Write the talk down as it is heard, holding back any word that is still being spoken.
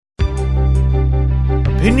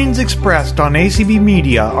opinions expressed on ACB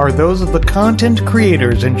Media are those of the content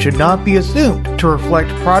creators and should not be assumed to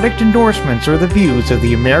reflect product endorsements or the views of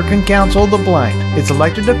the American Council of the Blind, its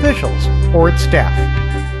elected officials, or its staff.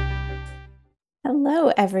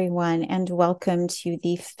 Hello, everyone, and welcome to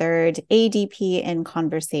the third ADP in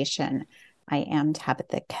Conversation. I am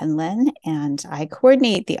Tabitha Kenlin, and I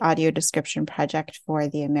coordinate the audio description project for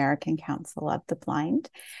the American Council of the Blind.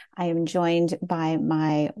 I am joined by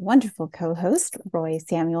my wonderful co-host, Roy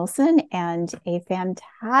Samuelson, and a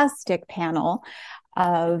fantastic panel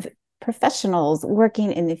of professionals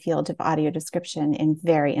working in the field of audio description in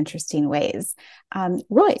very interesting ways.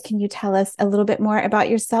 Roy, can you tell us a little bit more about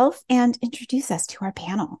yourself and introduce us to our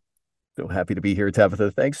panel? So happy to be here,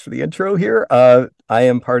 Tabitha. Thanks for the intro here. I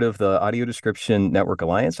am part of the Audio Description Network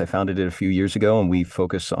Alliance. I founded it a few years ago, and we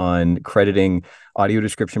focus on crediting audio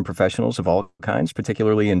description professionals of all kinds,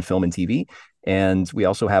 particularly in film and TV. And we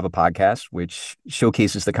also have a podcast which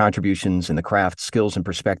showcases the contributions and the craft, skills, and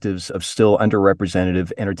perspectives of still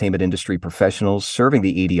underrepresented entertainment industry professionals serving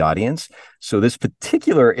the AD audience. So this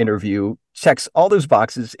particular interview checks all those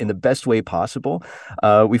boxes in the best way possible.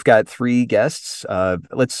 We've got three guests.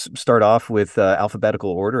 Let's start off with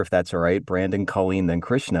alphabetical order, if that's all right. Brandon, Colleen, then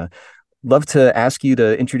Krishna. Love to ask you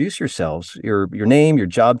to introduce yourselves, your name, your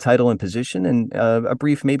job title and position, and a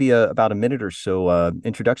brief, maybe about a minute or so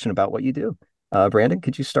introduction about what you do. Brandon,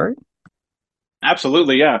 could you start?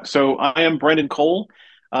 Absolutely, yeah. So I am Brandon Cole.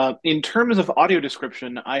 In terms of audio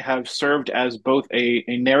description, I have served as both a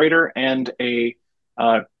narrator and a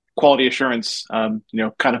quality assurance,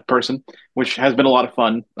 kind of person, which has been a lot of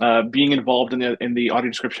fun. Being involved in the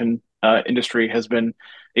audio description industry has been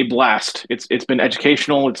a blast. It's been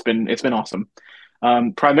educational. It's been awesome.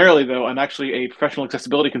 Primarily, though, I'm actually a professional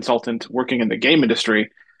accessibility consultant working in the game industry,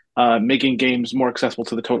 making games more accessible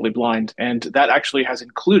to the totally blind, and that actually has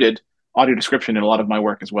included audio description in a lot of my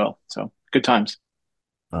work as well. So good times.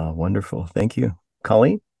 Wonderful. Thank you.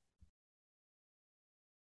 Colleen?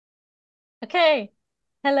 Okay.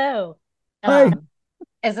 Hello. Hi.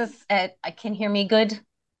 Is this, can you hear me good?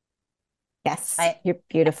 Yes, you're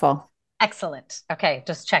beautiful. Excellent. Okay,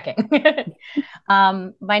 just checking.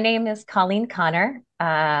 My name is Colleen Connor,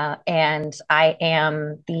 and I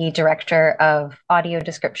am the director of Audio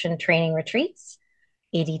Description Training Retreats,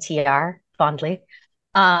 ADTR, fondly.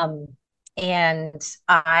 And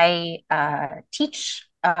I teach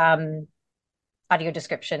audio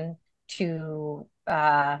description to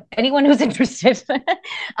anyone who's interested.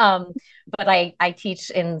 But I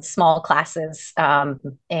teach in small classes,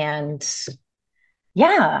 and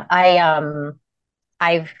yeah,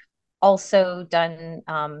 I've also done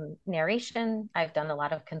narration. I've done a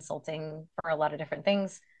lot of consulting for a lot of different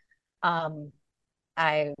things.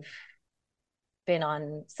 I've been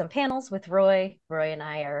on some panels with Roy. Roy and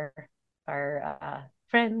I are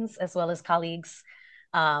friends as well as colleagues.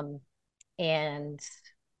 And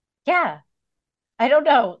yeah, I don't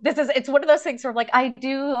know. It's one of those things where I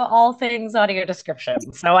do all things audio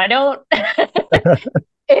description. So I don't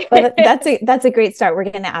Well, that's a great start. We're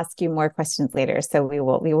going to ask you more questions later, so we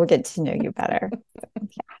will get to know you better.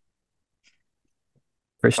 Yeah.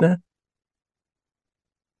 Krishna?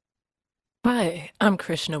 Hi, I'm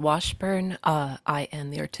Krishna Washburn. I am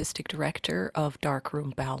the artistic director of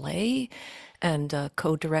Darkroom Ballet and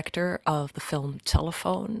co-director of the film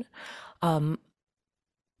Telephone.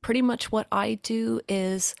 Pretty much what I do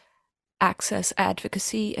is access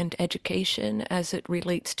advocacy and education as it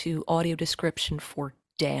relates to audio description for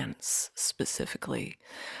dance specifically.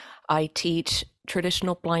 I teach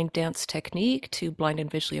traditional blind dance technique to blind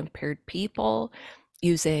and visually impaired people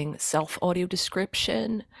using self-audio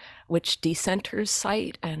description, which decenters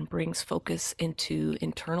sight and brings focus into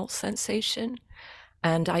internal sensation.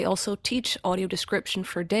 And I also teach audio description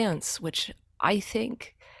for dance, which I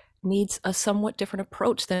think needs a somewhat different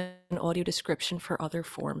approach than audio description for other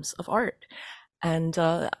forms of art. And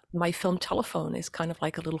my film Telephone is kind of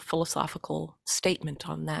like a little philosophical statement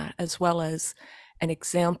on that, as well as an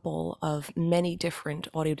example of many different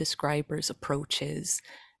audio describers' approaches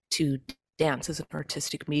to dance as an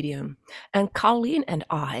artistic medium. And Colleen and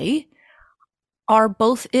I are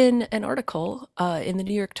both in an article in the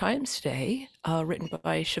New York Times today, written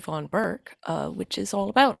by Siobhan Burke, which is all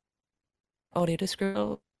about audio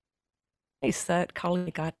description. Nice that Colleen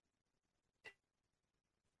got.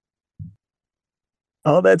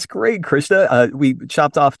 Oh, that's great, Krishna. We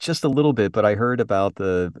chopped off just a little bit, but I heard about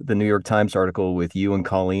the New York Times article with you and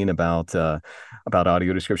Colleen about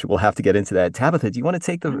audio description. We'll have to get into that. Tabitha, do you want to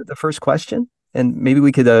take the first question? And maybe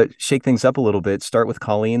we could shake things up a little bit. Start with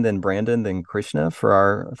Colleen, then Brandon, then Krishna for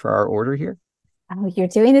our order here. Oh, you're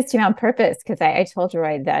doing this to me on purpose because I told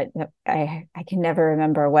Roy that I can never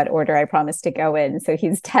remember what order I promised to go in. So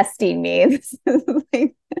he's testing me. This is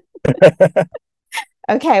like...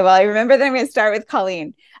 Okay, well, I remember that I'm going to start with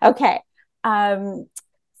Colleen. Okay.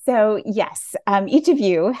 So yes, each of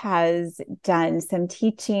you has done some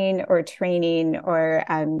teaching or training or,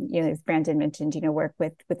 as Brandon mentioned, work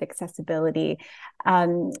with accessibility.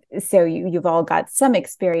 So you've all got some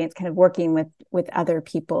experience kind of working with other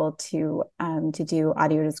people to do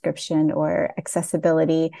audio description or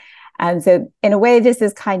accessibility. So in a way, this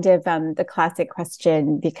is kind of the classic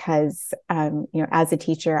question because, as a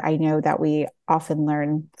teacher, I know that we often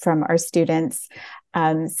learn from our students.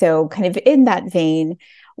 So kind of in that vein,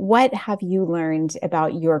 what have you learned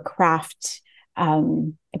about your craft,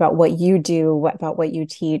 about what you do, about what you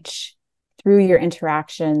teach through your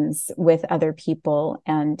interactions with other people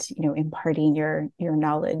and, imparting your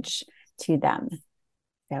knowledge to them?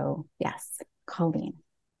 So yes, Colleen.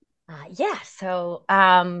 So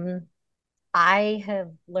I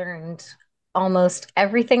have learned almost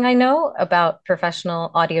everything I know about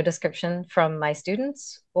professional audio description from my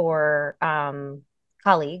students or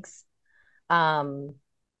colleagues.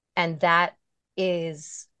 And that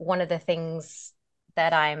is one of the things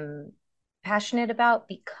that I'm passionate about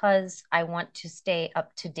because I want to stay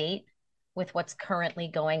up to date with what's currently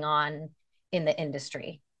going on in the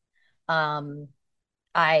industry.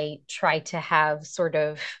 I try to have sort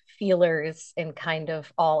of feelers in kind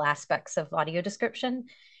of all aspects of audio description.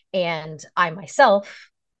 And I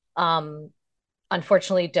myself,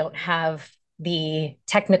 unfortunately, don't have the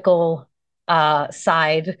technical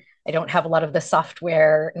side. I don't have a lot of the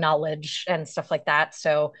software knowledge and stuff like that.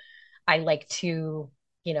 So I like to,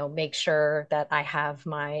 make sure that I have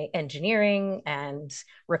my engineering and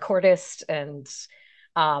recordist and,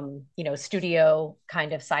 studio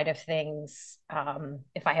kind of side of things.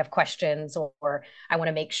 If I have questions or I want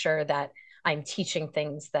to make sure that I'm teaching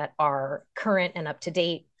things that are current and up to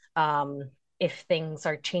date. If things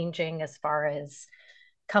are changing as far as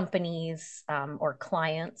companies or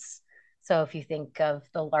clients. So if you think of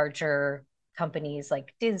the larger companies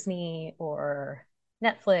like Disney or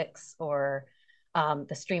Netflix or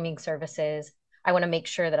the streaming services, I want to make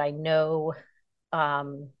sure that I know,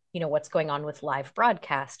 what's going on with live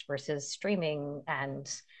broadcast versus streaming and,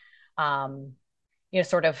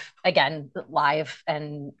 sort of, again, live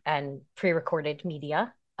and pre-recorded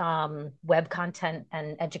media, web content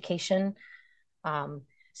and education.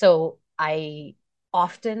 So I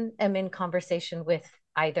often am in conversation with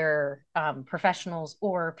either professionals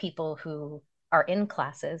or people who are in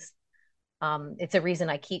classes. It's a reason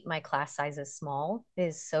I keep my class sizes small,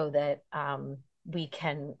 is so that we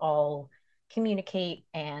can all communicate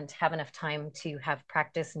and have enough time to have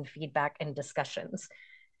practice and feedback and discussions,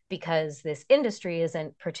 because this industry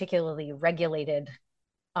isn't particularly regulated,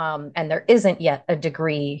 and there isn't yet a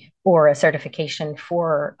degree or a certification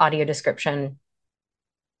for audio description.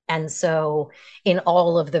 And so in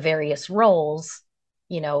all of the various roles,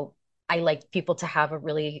 I like people to have a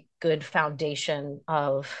really good foundation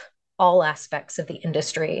of all aspects of the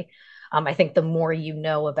industry. I think the more you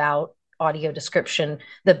know about audio description,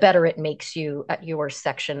 the better it makes you at your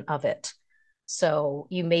section of it. So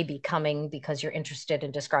you may be coming because you're interested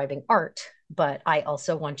in describing art, but I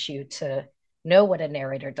also want you to know what a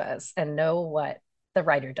narrator does and know what the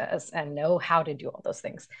writer does and know how to do all those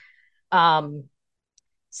things.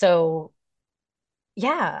 So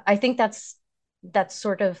yeah, I think that's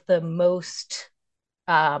sort of the most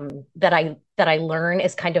that I learn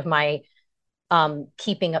is kind of my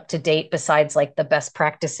keeping up to date, besides like the best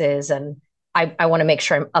practices. And I want to make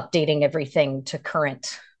sure I'm updating everything to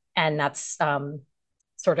current. And that's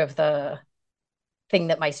sort of the thing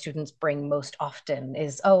that my students bring most often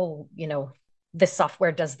is, this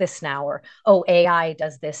software does this now, or, AI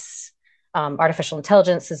does this. Artificial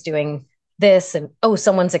intelligence is doing this, and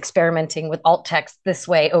someone's experimenting with alt text this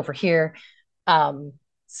way over here.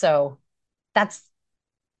 So that's,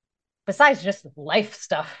 besides just life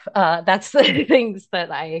stuff, that's the things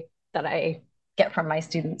that I get from my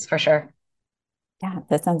students for sure. Yeah,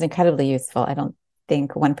 that sounds incredibly useful. I don't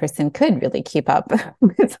think one person could really keep up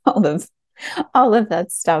with all of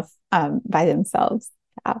that stuff by themselves.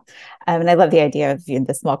 Yeah. And I love the idea of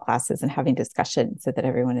the small classes and having discussion so that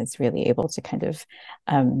everyone is really able to kind of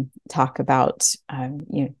talk about,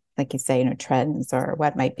 like you say, trends or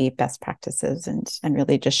what might be best practices and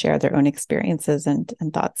really just share their own experiences and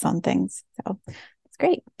thoughts on things. So it's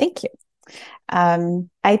great. Thank you.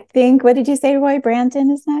 I think, what did you say, Roy?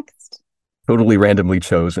 Brandon is next? Totally randomly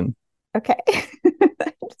chosen. Okay.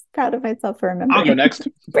 I'm just proud of myself for remembering. I'll go next.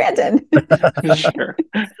 Brandon.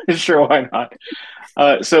 Sure, why not?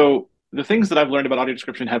 So the things that I've learned about audio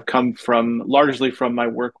description have come from largely from my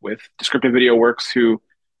work with Descriptive Video Works, who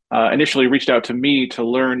initially reached out to me to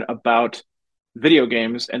learn about video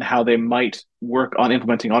games and how they might work on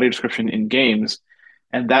implementing audio description in games.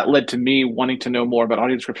 And that led to me wanting to know more about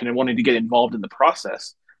audio description and wanting to get involved in the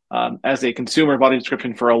process. As a consumer of audio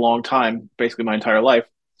description for a long time, basically my entire life,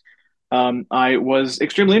 I was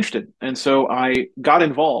extremely interested, and so I got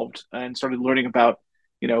involved and started learning about,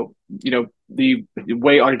 the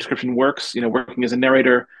way audio description works. Working as a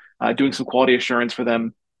narrator, doing some quality assurance for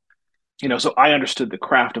them. So I understood the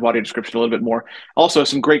craft of audio description a little bit more. Also,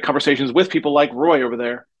 some great conversations with people like Roy over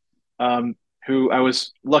there, who I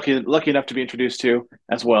was lucky enough to be introduced to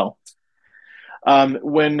as well.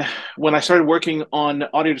 When I started working on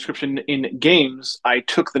audio description in games, I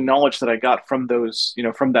took the knowledge that I got from those,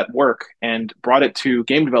 from that work, and brought it to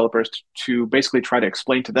game developers to basically try to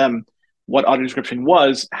explain to them what audio description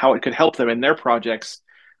was, how it could help them in their projects,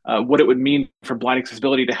 what it would mean for blind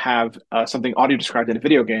accessibility to have something audio described in a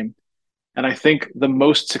video game. And I think the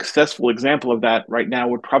most successful example of that right now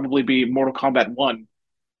would probably be Mortal Kombat 1,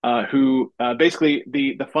 who basically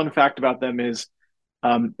the fun fact about them is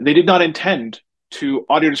they did not intend to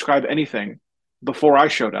audio describe anything before I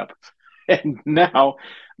showed up. And now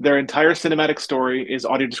their entire cinematic story is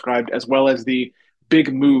audio described, as well as the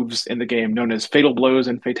big moves in the game known as fatal blows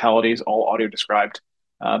and fatalities, all audio described.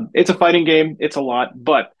 It's a fighting game. It's a lot,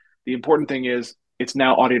 but the important thing is it's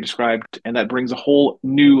now audio described, and that brings a whole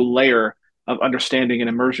new layer of understanding and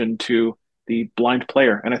immersion to the blind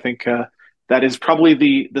player. And I think that is probably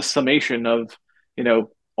the summation of,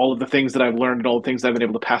 all of the things that I've learned and all the things that I've been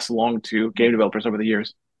able to pass along to game developers over the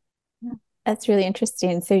years. That's really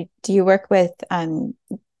interesting. So do you work with the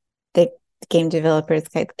game developers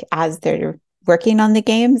as they're working on the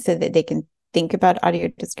game so that they can think about audio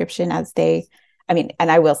description and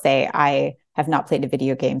I will say I have not played a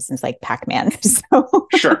video game since like Pac-Man. So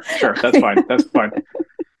Sure. That's fine.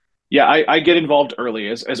 Yeah, I get involved early,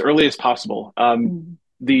 as early as possible.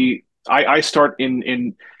 I start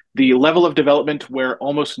in the level of development where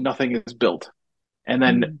almost nothing is built. And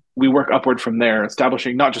then we work upward from there,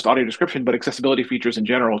 establishing not just audio description, but accessibility features in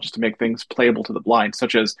general, just to make things playable to the blind,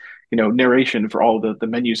 such as, narration for all the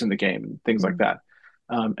menus in the game and things like that.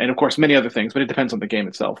 And of course, many other things, but it depends on the game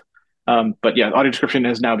itself. But yeah, audio description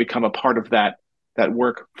has now become a part of that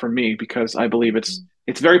work for me, because I believe it's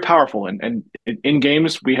very powerful. And in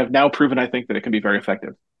games, we have now proven, I think, that it can be very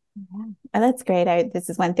effective. Yeah. Oh, that's great. This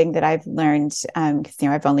is one thing that I've learned because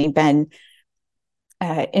I've only been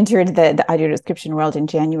entered the audio description world in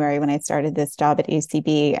January when I started this job at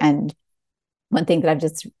ACB. And one thing that I've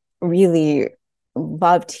just really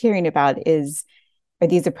loved hearing about are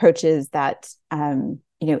these approaches that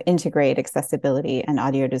integrate accessibility and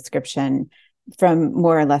audio description from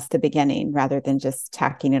more or less the beginning, rather than just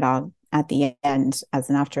tacking it on at the end as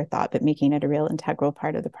an afterthought, but making it a real integral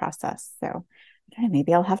part of the process. So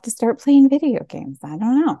maybe I'll have to start playing video games. I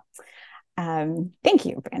don't know. Thank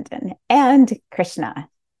you, Brandon. And Krishna,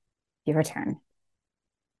 your turn.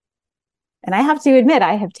 And I have to admit,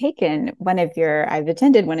 I've attended one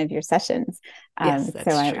of your sessions. Yes,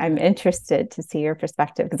 that's so I'm interested to see your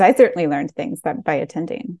perspective, because I certainly learned things by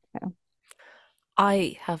attending. So.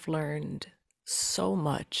 I have learned so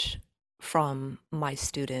much from my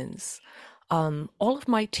students. All of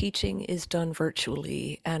my teaching is done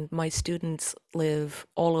virtually, and my students live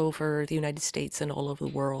all over the United States and all over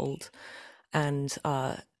the world. And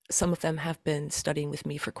some of them have been studying with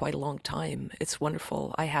me for quite a long time. It's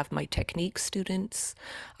wonderful. I have my technique students,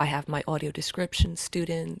 I have my audio description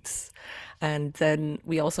students, and then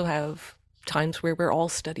we also have times where we're all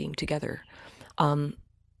studying together.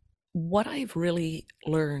 What I've really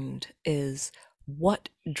learned is what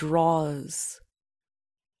draws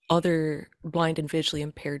other blind and visually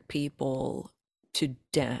impaired people to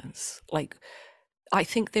dance. Like, I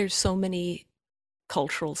think there's so many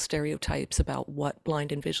cultural stereotypes about what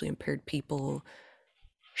blind and visually impaired people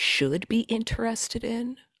should be interested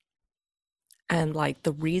in, and like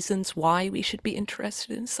the reasons why we should be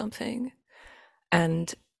interested in something.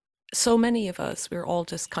 And so many of us, we're all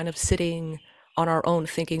just kind of sitting on our own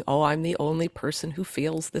thinking, oh, I'm the only person who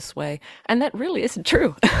feels this way. And that really isn't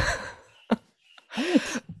true.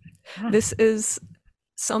 This is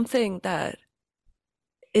something that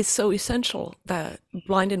is so essential, that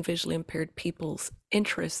blind and visually impaired people's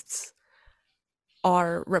interests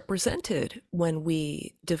are represented when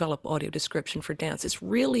we develop audio description for dance. It's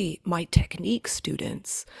really my technique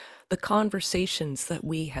students, the conversations that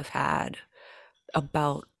we have had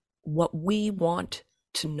about what we want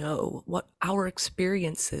to know, what our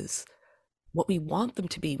experiences, what we want them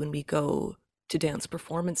to be when we go to dance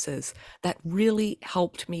performances that really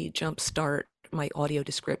helped me jumpstart my audio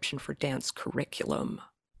description for dance curriculum.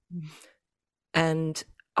 And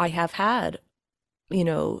I have had,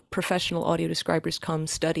 professional audio describers come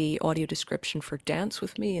study audio description for dance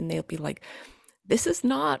with me, and they'll be like, this is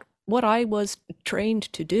not what I was trained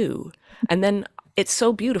to do. And then it's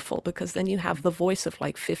so beautiful because then you have the voice of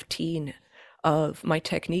like 15 of my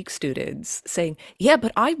technique students saying, yeah,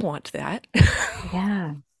 but I want that.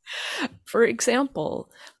 Yeah. For example,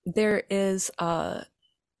 there is a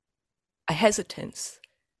hesitance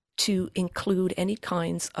to include any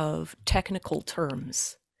kinds of technical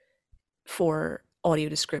terms for audio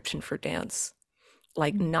description for dance,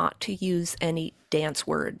 like not to use any dance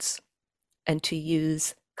words and to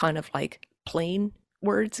use kind of like plain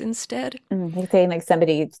words instead. Like saying like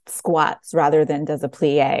somebody squats rather than does a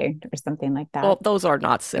plie or something like that. Well, those are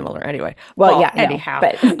not similar anyway. Well, yeah, anyhow,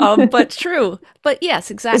 no, but true. But yes,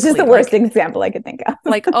 exactly. It's just the worst example I could think of.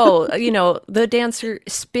 Like, the dancer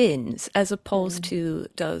spins as opposed to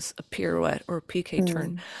does a pirouette or a piqué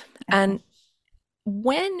turn. And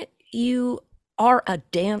when you are a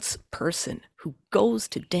dance person who goes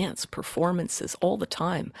to dance performances all the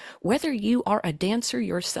time, whether you are a dancer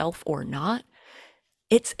yourself or not,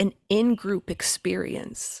 it's an in-group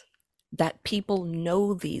experience that people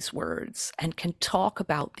know these words and can talk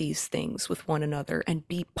about these things with one another and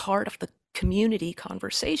be part of the community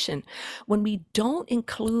conversation. When we don't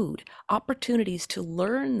include opportunities to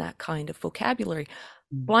learn that kind of vocabulary,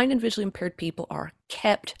 blind and visually impaired people are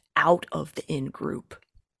kept out of the in-group.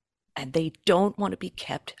 And they don't want to be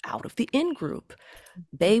kept out of the in-group.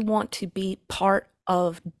 They want to be part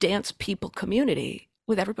of dance people community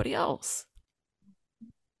with everybody else.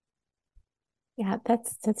 Yeah,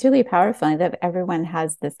 that's really powerful. And that everyone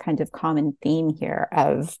has this kind of common theme here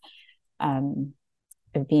of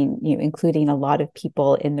being, including a lot of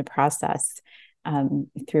people in the process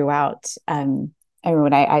throughout. I remember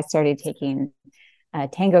when I started taking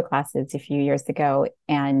tango classes a few years ago,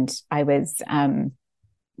 and I was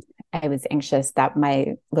anxious that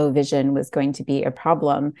my low vision was going to be a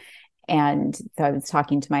problem. And so I was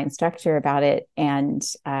talking to my instructor about it, and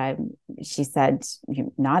she said,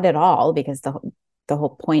 not at all, because the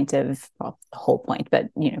whole point of, well, the whole point, but,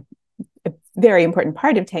 a very important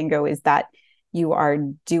part of tango is that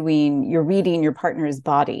you're reading your partner's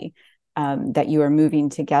body, that you are moving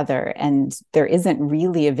together, and there isn't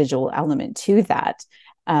really a visual element to that.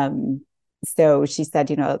 So she said,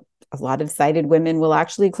 a lot of sighted women will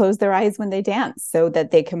actually close their eyes when they dance so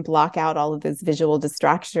that they can block out all of those visual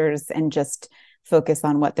distractors and just focus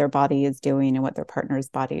on what their body is doing and what their partner's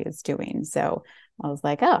body is doing. So I was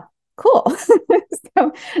like, oh, cool.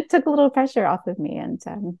 So it took a little pressure off of me, and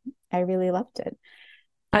I really loved it.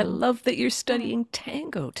 I love that you're studying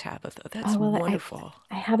tango, Tabitha. That's wonderful.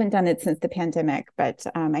 I haven't done it since the pandemic, but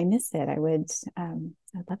I miss it. I'd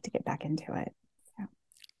love to get back into it. So.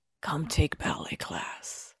 Come take ballet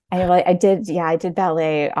class. I did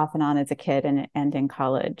ballet off and on as a kid and in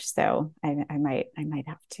college. So I might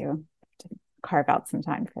have to carve out some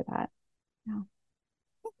time for that. Yeah.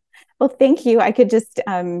 Well, thank you. I could just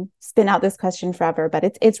spin out this question forever,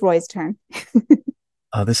 but it's Roy's turn.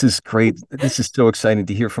 Oh, this is great. This is so exciting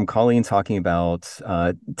to hear from Colleen talking about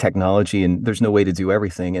technology, and there's no way to do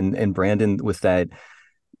everything. And Brandon, with that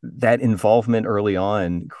involvement early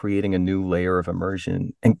on, creating a new layer of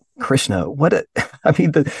immersion. And Krishna,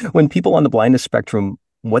 when people on the blindness spectrum,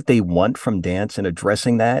 what they want from dance and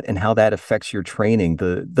addressing that and how that affects your training,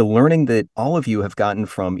 the learning that all of you have gotten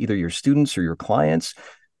from either your students or your clients,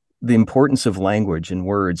 the importance of language and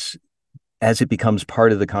words as it becomes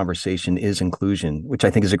part of the conversation is inclusion, which I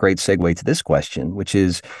think is a great segue to this question, which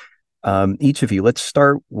is, each of you, let's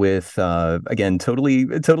start with, again,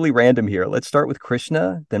 totally random here. Let's start with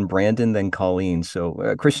Krishna, then Brandon, then Colleen.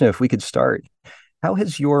 So Krishna, if we could start, how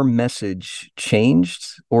has your message changed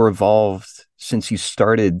or evolved since you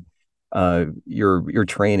started your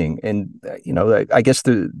training? And, I guess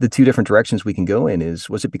the two different directions we can go in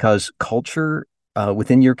was it because culture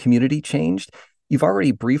within your community changed? You've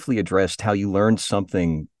already briefly addressed how you learned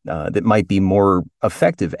something that might be more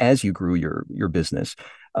effective as you grew your business.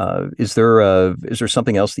 Is there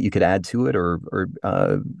something else that you could add to it, or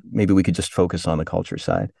maybe we could just focus on the culture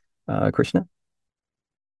side? Krishna?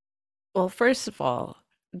 Well, first of all,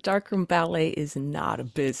 Darkroom Ballet is not a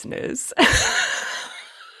business.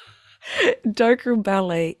 Darkroom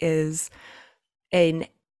Ballet is an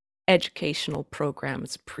educational program.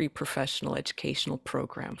 It's a pre-professional educational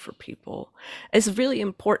program for people. It's a really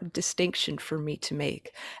important distinction for me to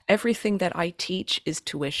make. Everything that I teach is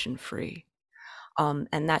tuition free.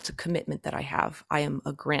 And that's a commitment that I have. I am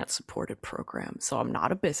a grant supported program, so I'm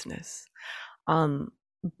not a business.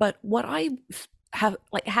 But what I have,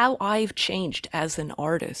 like how I've changed as an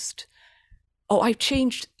artist, I've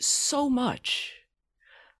changed so much.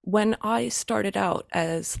 When I started out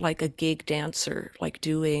as like a gig dancer, like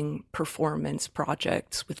doing performance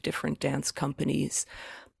projects with different dance companies,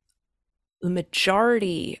 the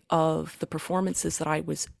majority of the performances that I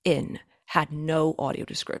was in had no audio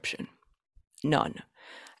description, none.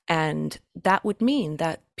 And that would mean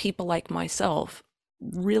that people like myself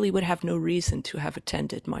really would have no reason to have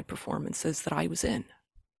attended my performances that I was in.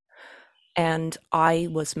 And I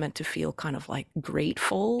was meant to feel kind of like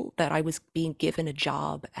grateful that I was being given a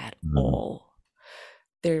job at all.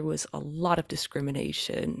 There was a lot of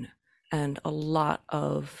discrimination and a lot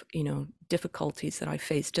of, difficulties that I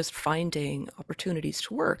faced just finding opportunities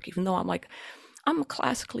to work, even though I'm a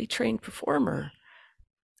classically trained performer.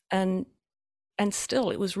 And still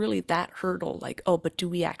it was really that hurdle, like, but do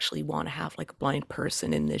we actually want to have like a blind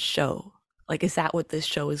person in this show? Like, is that what this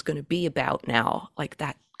show is going to be about now? Like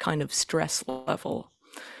that kind of stress level.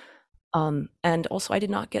 And also I did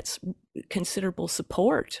not get considerable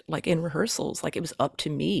support, like in rehearsals. Like it was up to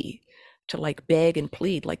me to like beg and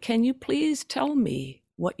plead, like, can you please tell me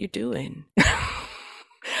what you're doing?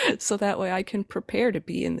 So that way I can prepare to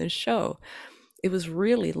be in this show. It was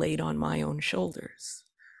really laid on my own shoulders.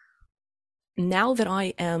 Now that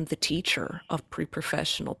I am the teacher of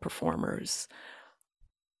pre-professional performers,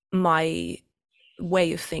 my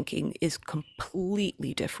way of thinking is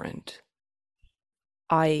completely different.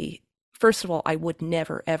 First of all, I would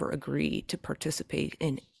never, ever agree to participate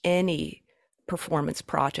in any performance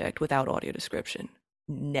project without audio description.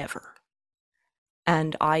 Never.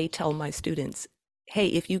 And I tell my students, hey,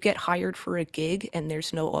 if you get hired for a gig and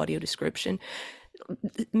there's no audio description,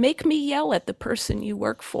 make me yell at the person you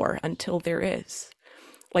work for until there is.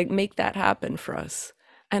 Like, make that happen for us.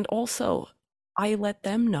 And also, I let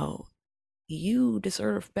them know, you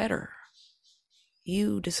deserve better.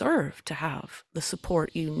 You deserve to have the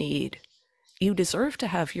support you need. You deserve to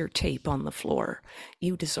have your tape on the floor.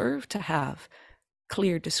 You deserve to have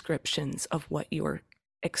clear descriptions of what you're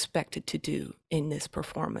expected to do in this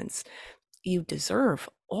performance. You deserve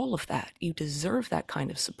all of that. You deserve that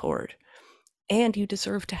kind of support. And you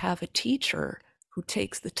deserve to have a teacher who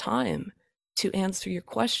takes the time to answer your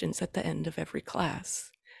questions at the end of every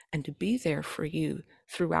class and to be there for you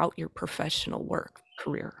throughout your professional work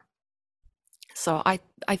career. So I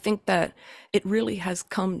think that it really has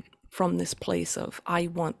come from this place of, I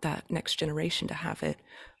want that next generation to have it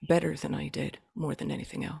better than I did, more than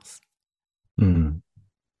anything else. Mm.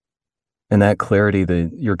 And that clarity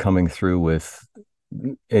that you're coming through with,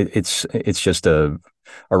 it's just a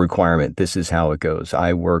requirement. This is how it goes.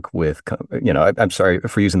 I work with, I'm sorry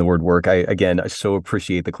for using the word work. I so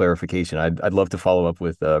appreciate the clarification. I'd love to follow up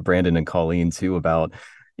with Brandon and Colleen too about,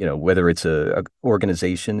 whether it's a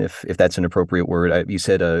organization, if that's an appropriate word. You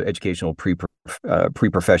said educational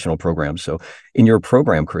pre-professional program. So in your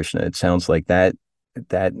program, Krishna, it sounds like that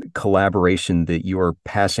collaboration that you are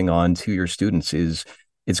passing on to your students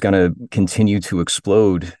it's going to continue to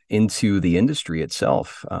explode into the industry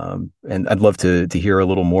itself. And I'd love to hear a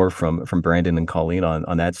little more from Brandon and Colleen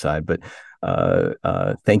on that side. But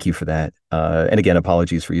thank you for that. And again,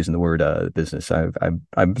 apologies for using the word business.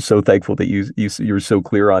 I'm so thankful that you're so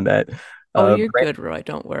clear on that. You're good, Roy.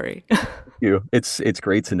 Don't worry. It's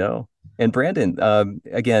great to know. And Brandon,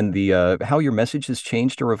 again, the how your message has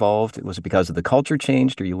changed or evolved. Was it because of the culture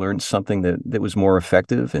changed, or you learned something that was more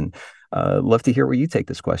effective? And love to hear where you take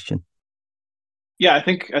this question. Yeah, I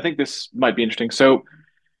think this might be interesting. So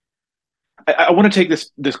I want to take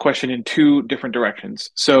this question in two different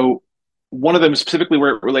directions. So one of them, specifically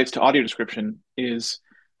where it relates to audio description, is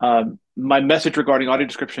my message regarding audio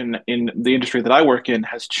description in the industry that I work in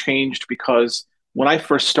has changed because when I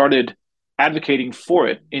first started advocating for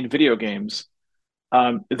it in video games,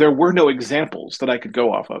 there were no examples that I could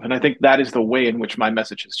go off of. And I think that is the way in which my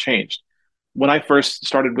message has changed. When I first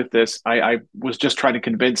started with this, I was just trying to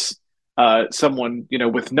convince someone,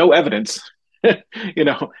 with no evidence,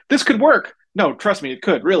 this could work. No, trust me, it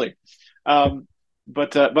could really.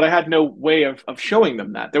 But I had no way of showing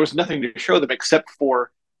them that. There was nothing to show them except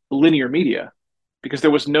for linear media, because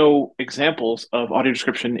there was no examples of audio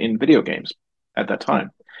description in video games at that time.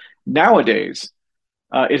 Nowadays,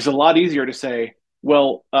 it's a lot easier to say,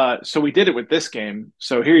 well, so we did it with this game,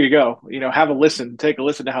 so here you go. Have a listen, take a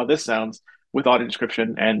listen to how this sounds with audio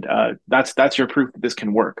description, and that's your proof that this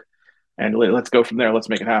can work. And let's go from there. Let's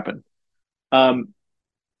make it happen.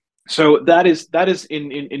 So that is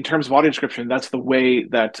in terms of audio description. That's the way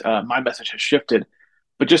that my message has shifted.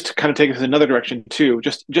 But just to kind of take us in another direction too,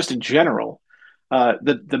 just in general,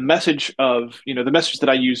 the message of, the message that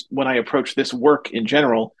I use when I approach this work in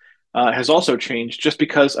general has also changed, just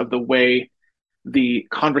because of the way the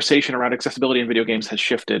conversation around accessibility in video games has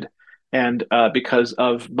shifted, and because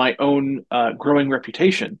of my own growing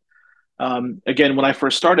reputation. Again, when I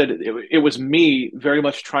first started, it was me very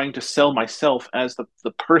much trying to sell myself as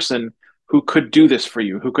the person who could do this for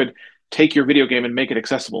you, who could take your video game and make it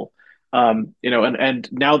accessible. And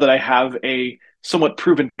now that I have a somewhat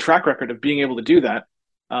proven track record of being able to do that,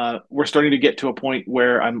 we're starting to get to a point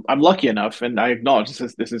where I'm lucky enough, and I acknowledge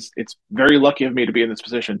it's very lucky of me to be in this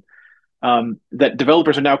position. That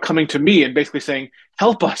developers are now coming to me and basically saying,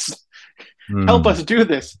 "Help us, help us do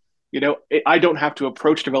this." I don't have to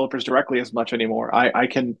approach developers directly as much anymore. I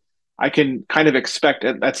can kind of expect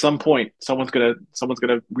at some point someone's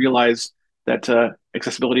gonna realize that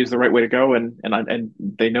accessibility is the right way to go, and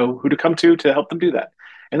they know who to come to help them do that,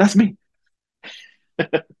 and that's me.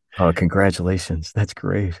 Oh, congratulations. That's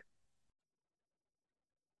great.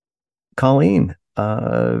 Colleen,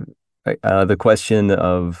 the question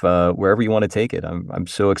of wherever you want to take it. I'm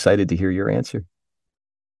so excited to hear your answer.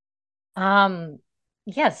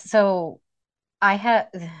 Yes, so I have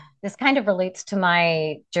this kind of relates to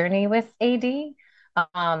my journey with AD.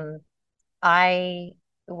 Um, I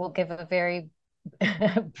will give a very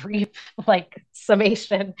brief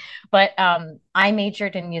summation, but I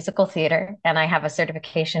majored in musical theater and I have a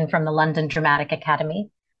certification from the London Dramatic Academy.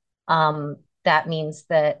 That means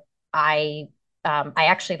that I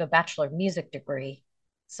actually have a Bachelor of Music degree.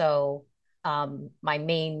 So my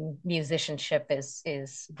main musicianship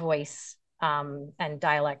is voice and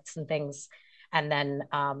dialects and things, and then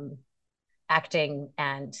acting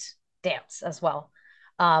and dance as well.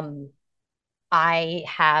 Um, I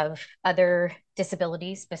have other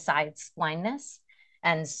disabilities besides blindness.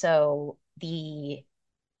 And so the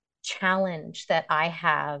challenge that I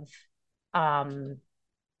have um,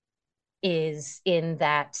 is in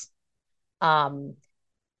that um,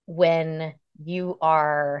 when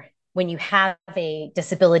when you have a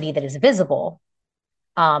disability that is visible,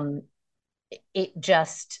 um, it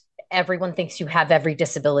just everyone thinks you have every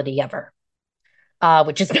disability ever,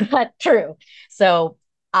 which is not true. So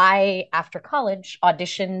I, after college,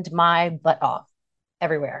 auditioned my butt off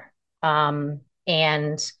everywhere. And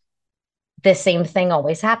the same thing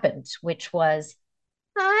always happened, which was,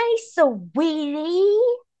 "Hi, sweetie.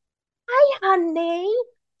 Hi, honey.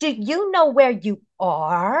 Do you know where you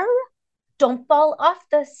are? Don't fall off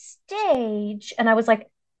the stage." And I was like,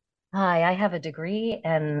 "Hi, I have a degree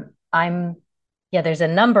and yeah, there's a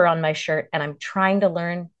number on my shirt and I'm trying to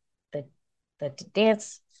learn the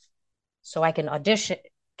dance so I can audition.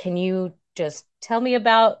 Can you just tell me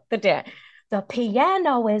about the dance? The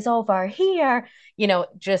piano is over here."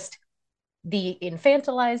 Just the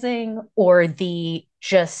infantilizing or the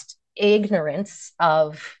just ignorance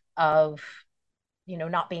of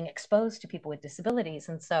not being exposed to people with disabilities.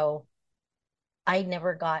 And so I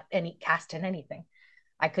never got any cast in anything.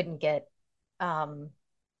 I couldn't get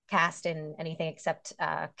cast in anything except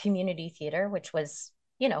community theater, which was,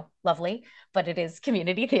 lovely, but it is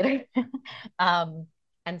community theater. um,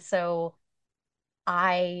 and so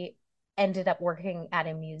I ended up working at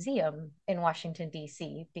a museum in Washington,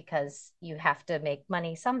 D.C., because you have to make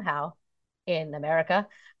money somehow in America.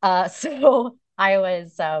 So I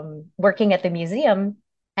was working at the museum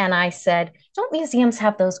and I said, "Don't museums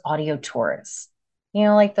have those audio tours?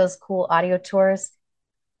 Like those cool audio tours?"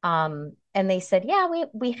 And they said, "Yeah,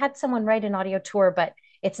 we had someone write an audio tour, but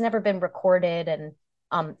it's never been recorded. And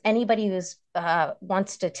anybody who's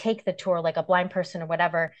wants to take the tour, like a blind person or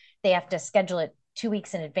whatever, they have to schedule it 2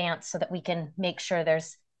 weeks in advance so that we can make sure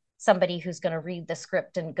there's somebody who's going to read the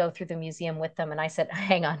script and go through the museum with them." And I said,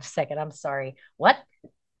 "Hang on a second, I'm sorry, what?"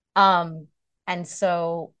 Um, and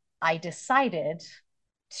so I decided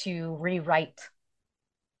to rewrite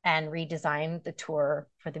and redesign the tour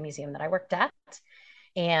for the museum that I worked at.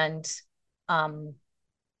 And um,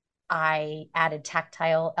 I added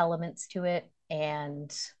tactile elements to it.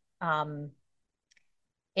 And um,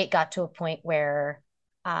 it got to a point where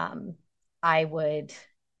I would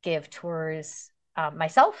give tours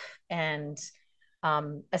myself. And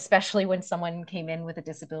especially when someone came in with a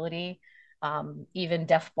disability, even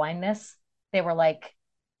deaf blindness, they were like,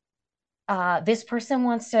 "This person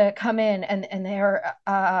wants to come in and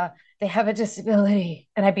they have a disability."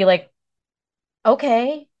 And I'd be like,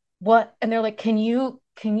 "Okay, what?" And they're like, can you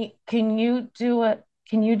do it?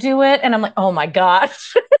 Can you do it?" And I'm like, "Oh my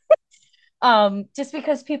gosh." Just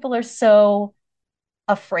because people are so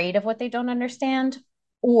afraid of what they don't understand,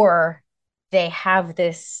 or they have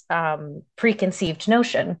this preconceived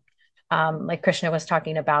notion, like Krishna was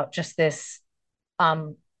talking about, just this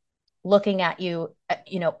looking at you,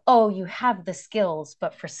 oh, you have the skills,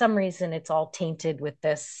 but for some reason it's all tainted with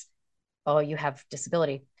this, oh, you have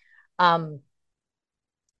disability. And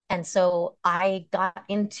so I got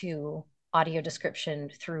into audio description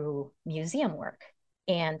through museum work.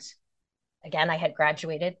 And again, I had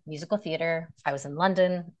graduated musical theater. I was in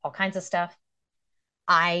London, all kinds of stuff.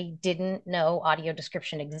 I didn't know audio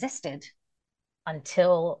description existed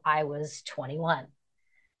until I was 21,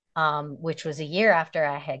 which was a year after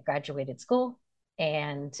I had graduated school,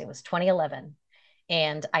 and it was 2011.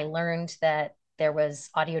 And I learned that there was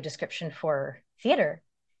audio description for theater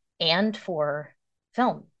and for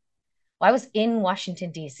film. Well, I was in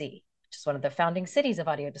Washington, D.C., which is one of the founding cities of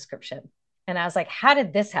audio description. And I was like, how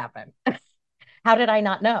did this happen? How did I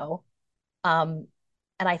not know? And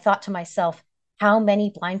I thought to myself, how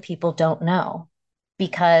many blind people don't know?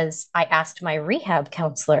 Because I asked my rehab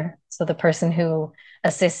counselor, so the person who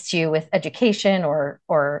assists you with education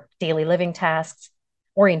or daily living tasks,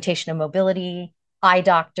 orientation and mobility, eye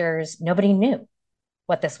doctors, nobody knew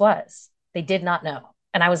what this was. They did not know.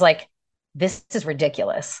 And I was like, this is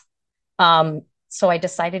ridiculous. So I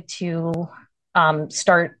decided to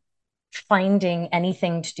start finding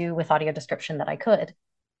anything to do with audio description that I could.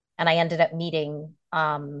 And I ended up meeting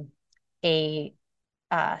a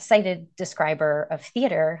sighted describer of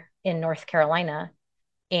theater in North Carolina.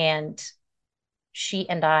 And she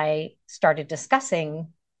and I started discussing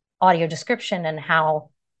audio description and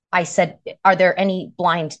how I said, are there any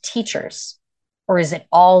blind teachers? Or is it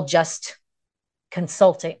all just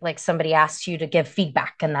consulting? Like somebody asks you to give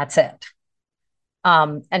feedback and that's it.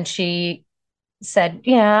 And she said,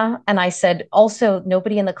 yeah. And I said, also,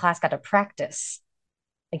 nobody in the class got to practice.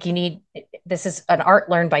 Like this is an art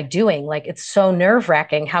learned by doing. Like it's so nerve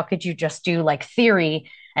wracking. How could you just do like theory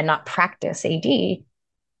and not practice AD?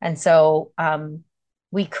 And so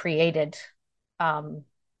we created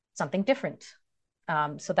something different.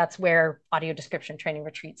 So that's where audio description training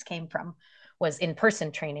retreats came from, was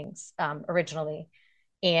in-person trainings originally.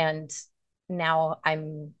 And now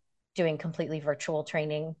I'm doing completely virtual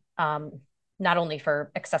training, not only for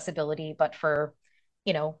accessibility, but for,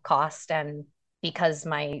 cost, and because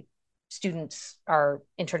my students are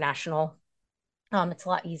international, it's a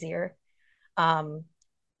lot easier. And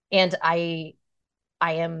I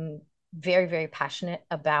am very, very passionate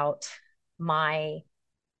about my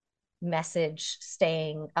message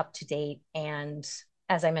staying up to date. And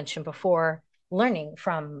as I mentioned before, learning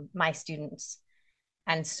from my students.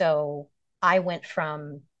 And so I went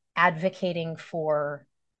from advocating for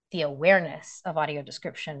the awareness of audio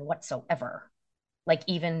description whatsoever, like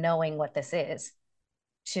even knowing what this is,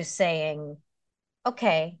 to saying,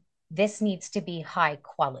 okay, this needs to be high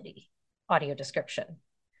quality audio description.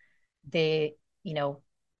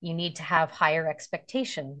 You need to have higher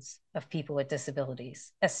expectations of people with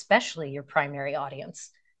disabilities, especially your primary audience,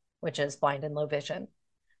 which is blind and low vision.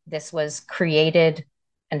 This was created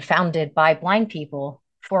and founded by blind people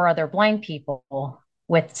for other blind people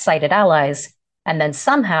with sighted allies. And then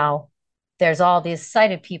somehow there's all these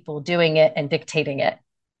sighted people doing it and dictating it.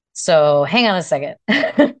 So hang on a second.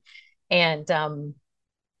 And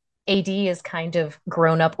AD is kind of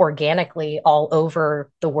grown up organically all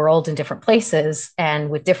over the world in different places and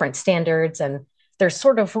with different standards. And there's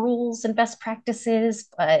sort of rules and best practices,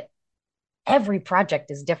 but every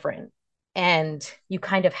project is different. And you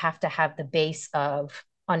kind of have to have the base of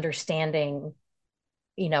understanding,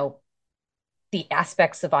 the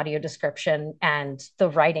aspects of audio description and the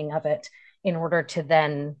writing of it in order to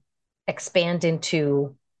then expand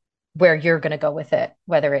into where you're going to go with it,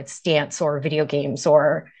 whether it's dance or video games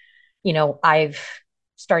or, I've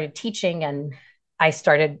started teaching and I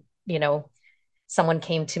started, someone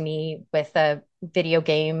came to me with a video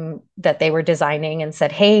game that they were designing and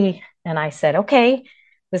said, hey, and I said, okay,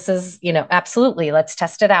 this is, absolutely, let's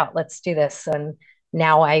test it out. Let's do this. And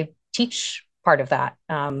now I teach part of that.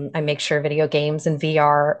 I make sure video games and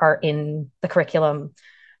VR are in the curriculum.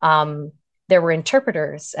 There were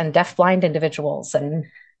interpreters and deafblind individuals. And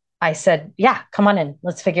I said, yeah, come on in.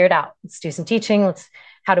 Let's figure it out. Let's do some teaching.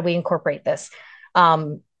 How do we incorporate this?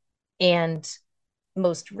 And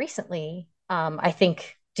most recently, I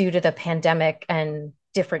think due to the pandemic and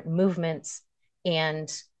different movements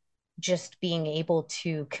and just being able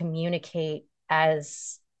to communicate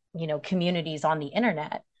as, communities on the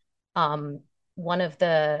internet, one of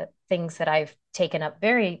the things that I've taken up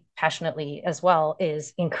very passionately as well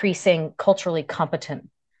is increasing culturally competent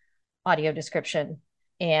audio description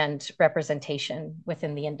and representation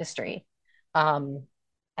within the industry.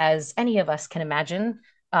 As any of us can imagine,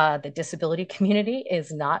 the disability community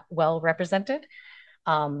is not well represented.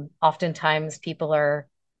 Oftentimes people are,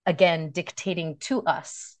 again, dictating to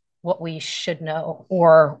us what we should know,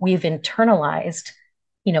 or we've internalized,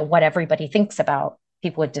 what everybody thinks about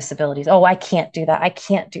people with disabilities. Oh, I can't do that. I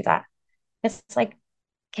can't do that. It's like,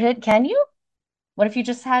 can you? What if you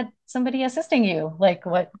just had somebody assisting you? Like,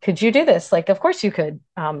 what could you do this? Like, of course you could.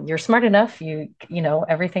 You're smart enough.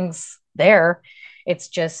 Everything's there. It's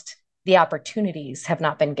just the opportunities have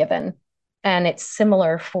not been given. And it's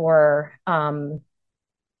similar for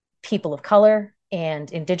people of color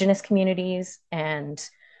and indigenous communities. And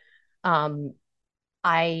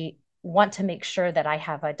I want to make sure that I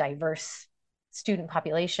have a diverse student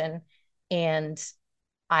population. And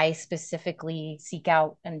I specifically seek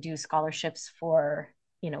out and do scholarships for,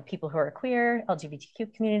 people who are queer,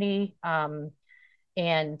 LGBTQ community,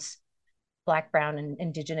 and Black, Brown, and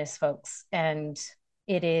Indigenous folks. And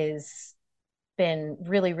it has been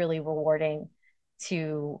really, really rewarding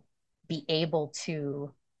to be able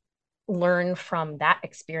to learn from that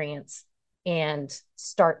experience and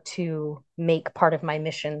start to make part of my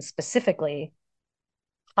mission specifically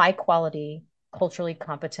high quality, culturally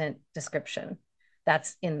competent description.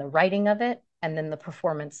 That's in the writing of it and then the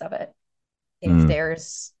performance of it. If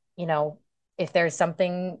there's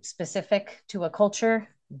something specific to a culture,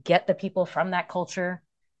 get the people from that culture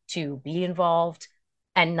to be involved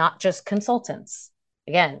and not just consultants.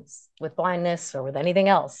 Again, with blindness or with anything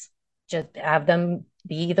else, just have them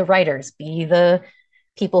be the writers, be the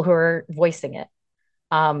people who are voicing it.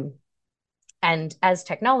 And as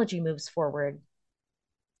technology moves forward,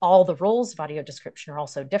 all the roles of audio description are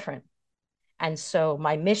also different. And so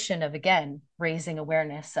my mission of, again, raising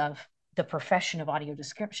awareness of the profession of audio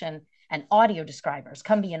description and audio describers,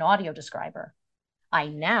 come be an audio describer. I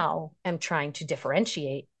now am trying to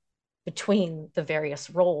differentiate between the various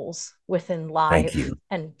roles within live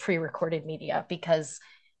and pre-recorded media, because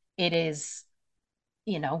it is,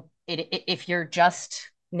 if you're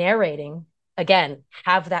just narrating, again,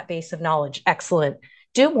 have that base of knowledge, excellent.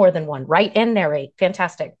 Do more than one, write and narrate,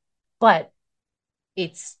 fantastic. But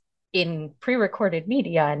it's in pre-recorded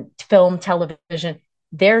media and film, television,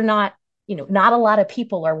 they're not, not a lot of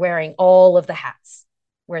people are wearing all of the hats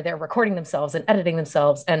where they're recording themselves and editing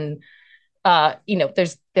themselves. And,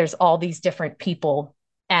 there's all these different people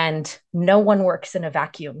and no one works in a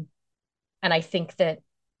vacuum. And I think that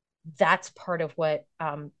that's part of what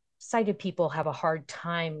sighted people have a hard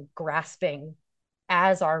time grasping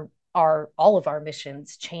as our all of our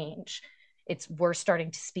missions change. We're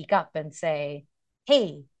starting to speak up and say,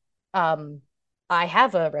 hey, I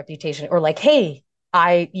have a reputation, or like, hey,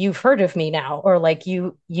 you've heard of me now, or like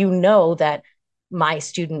you that my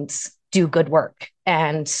students do good work.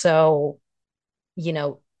 And so,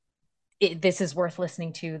 this is worth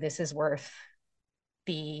listening to. This is worth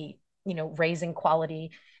raising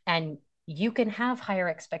quality. And you can have higher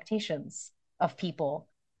expectations of people,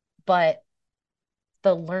 but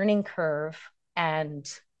the learning curve and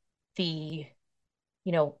the,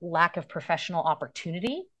 lack of professional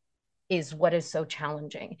opportunity is what is so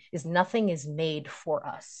challenging. Is nothing is made for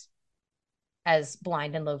us as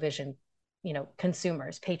blind and low vision,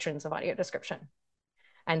 consumers, patrons of audio description.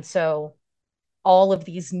 And so all of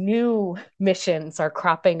these new missions are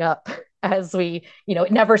cropping up as we,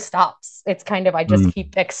 it never stops. It's kind of, I just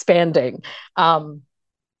keep expanding.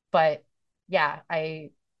 But yeah,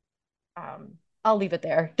 I'll leave it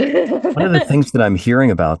there. One of the things that I'm hearing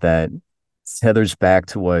about that tethers back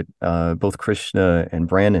to what both Krishna and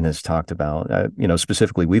Brandon has talked about.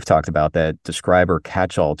 Specifically, we've talked about that describer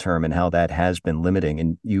catch-all term and how that has been limiting.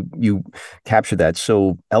 And you captured that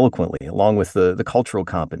so eloquently, along with the cultural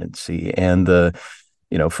competency and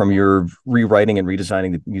from your rewriting and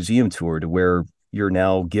redesigning the museum tour to where you're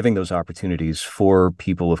now giving those opportunities for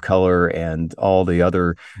people of color and all the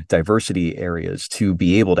other diversity areas to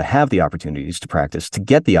be able to have the opportunities to practice, to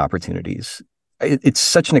get the opportunities. It's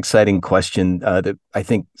such an exciting question that I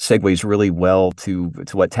think segues really well to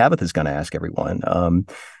what Tabitha is going to ask everyone.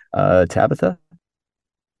 Tabitha?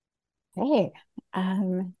 Hey,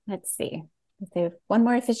 let's see. So one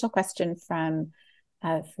more official question from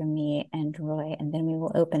me and Roy, and then we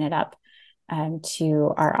will open it up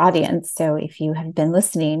to our audience. So if you have been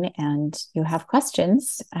listening and you have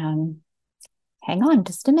questions, hang on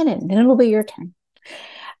just a minute, and then it'll be your turn.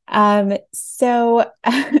 So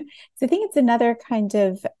I think it's another kind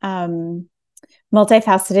of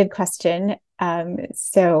multifaceted question.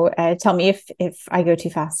 So tell me if I go too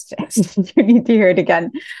fast. You need to hear it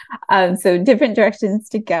again. So different directions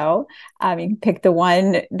to go. You can pick the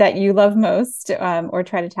one that you love most, or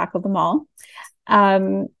try to tackle them all.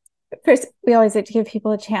 First, we always like to give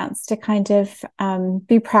people a chance to kind of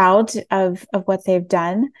be proud of what they've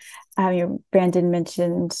done. Brandon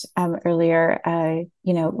mentioned earlier,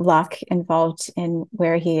 luck involved in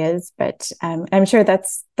where he is, but I'm sure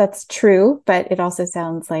that's true. But it also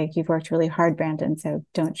sounds like you've worked really hard, Brandon. So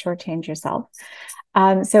don't shortchange yourself.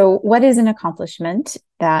 So, what is an accomplishment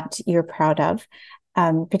that you're proud of,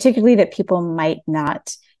 particularly that people might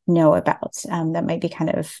not know about, that might be kind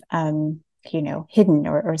of hidden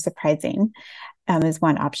or surprising, is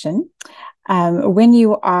one option. When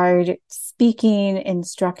you are speaking,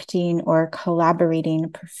 instructing, or collaborating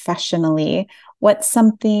professionally, what's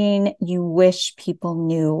something you wish people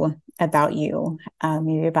knew about you,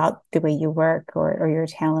 maybe about the way you work or your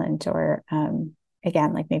talent, or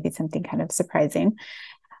again, like maybe something kind of surprising?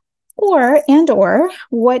 Or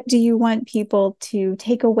what do you want people to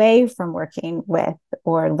take away from working with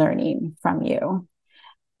or learning from you?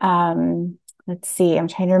 Let's see. I'm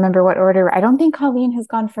trying to remember what order. I don't think Colleen has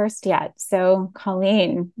gone first yet. So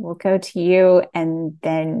Colleen, we'll go to you, and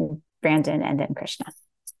then Brandon, and then Krishna,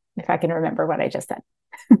 if I can remember what I just said.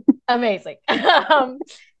 Amazing.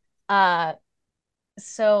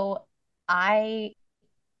 So I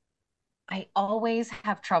always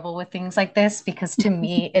have trouble with things like this because to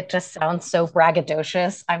me it just sounds so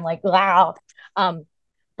braggadocious. I'm like, wow.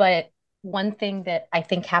 But one thing that I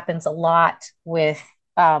think happens a lot with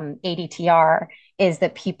ADTR is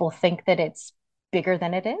that people think that it's bigger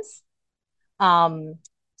than it is.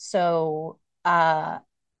 So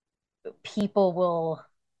people will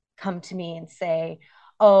come to me and say,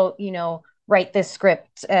 oh, write this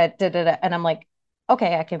script, and I'm like,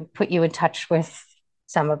 okay, I can put you in touch with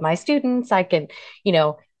some of my students. I can,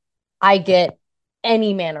 I get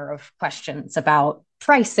any manner of questions about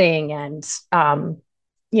pricing and,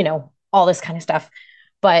 all this kind of stuff.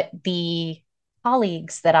 But the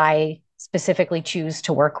colleagues that I specifically choose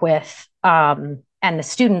to work with, and the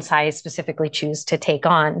students I specifically choose to take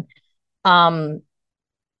on,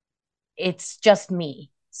 it's just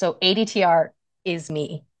me. So ADTR is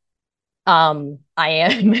me. I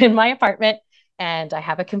am in my apartment and I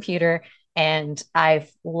have a computer, and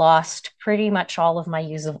I've lost pretty much all of my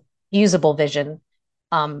usable vision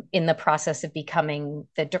in the process of becoming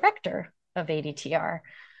the director of ADTR.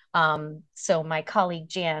 So my colleague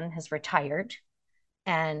Jan has retired,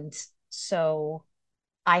 and so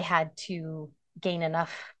I had to gain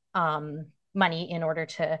enough money in order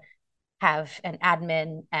to have an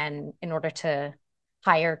admin and in order to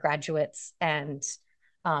hire graduates and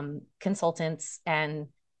consultants. And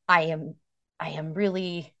I am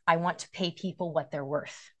really, I want to pay people what they're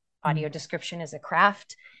worth. Audio description is a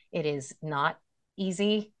craft. It is not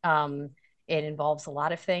easy. It involves a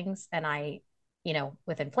lot of things. And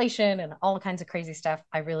with inflation and all kinds of crazy stuff,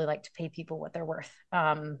 I really like to pay people what they're worth.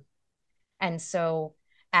 And so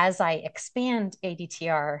as I expand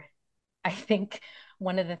ADTR, I think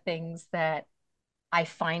one of the things that I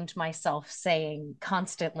find myself saying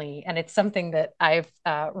constantly, and it's something that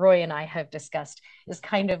Roy and I have discussed, is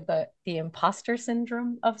kind of the imposter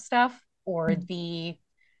syndrome of stuff, or the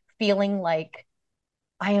feeling like,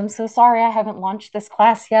 I am so sorry I haven't launched this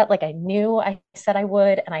class yet. Like, I knew I said I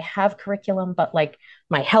would, and I have curriculum, but like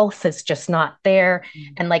my health is just not there.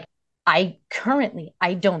 And like, I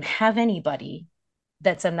don't have anybody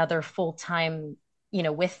that's another full-time,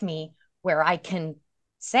 with me, where I can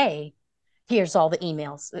say, here's all the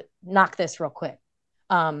emails, knock this real quick,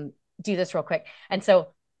 do this real quick. And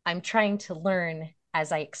so I'm trying to learn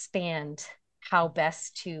as I expand how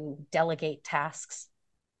best to delegate tasks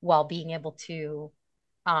while being able to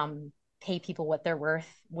pay people what they're worth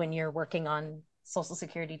when you're working on Social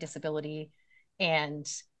Security disability and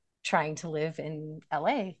trying to live in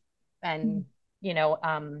LA and,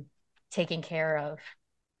 taking care of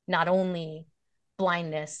not only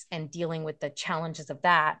blindness and dealing with the challenges of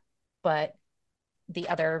that, but the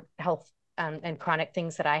other health and chronic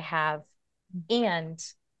things that I have, and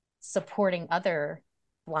supporting other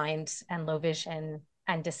blind and low vision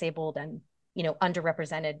and disabled and,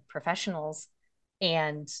 underrepresented professionals,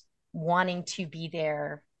 and wanting to be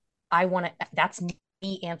there. That's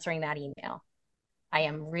me answering that email. I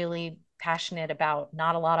am really passionate about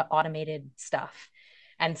not a lot of automated stuff.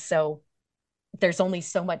 And so there's only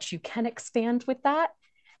so much you can expand with that.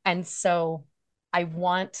 And so I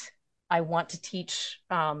want to teach.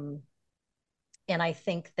 And I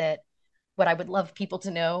think that what I would love people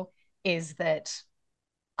to know is that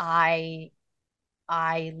I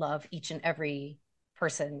love each and every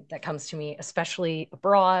person that comes to me, especially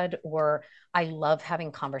abroad, or I love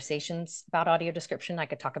having conversations about audio description. I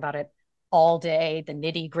could talk about it all day, the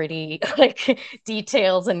nitty gritty, like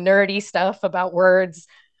details and nerdy stuff about words.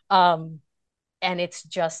 And it's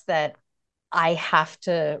just that I have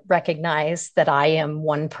to recognize that I am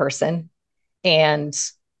one person, and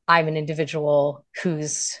I'm an individual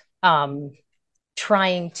who's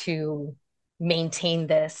trying to maintain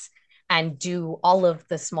this and do all of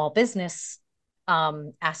the small business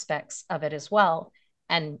aspects of it as well.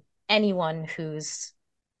 And anyone who's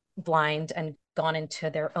blind and gone into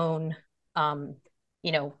their own,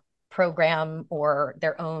 program or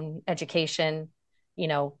their own education,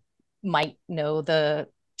 might know the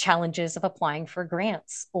challenges of applying for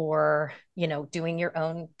grants or, doing your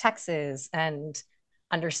own taxes and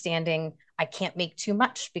understanding I can't make too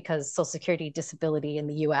much because Social Security disability in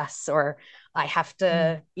the US, or I have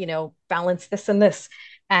to, balance this and this.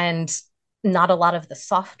 And not a lot of the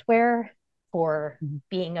software for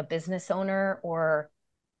being a business owner or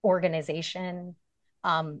organization.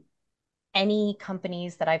 Any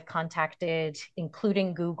companies that I've contacted,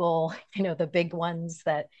 including Google, the big ones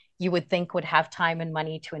that you would think would have time and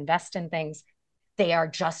money to invest in things, they are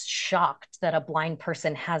just shocked that a blind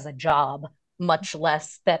person has a job, much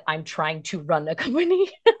less that I'm trying to run a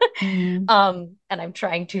company. And I'm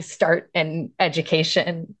trying to start an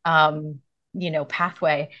education,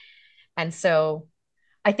 pathway. And so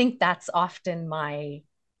I think that's often my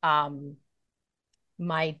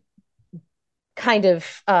kind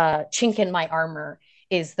of chink in my armor,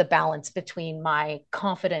 is the balance between my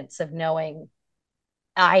confidence of knowing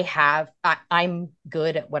I'm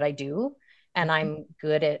good at what I do, and I'm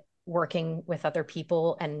good at working with other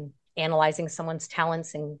people and analyzing someone's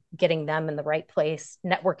talents and getting them in the right place,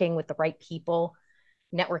 networking with the right people.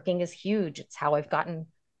 Networking is huge. It's how I've gotten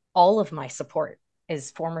all of my support,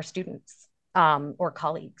 is former students or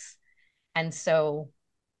colleagues. And so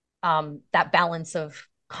that balance of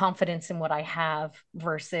confidence in what I have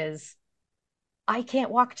versus I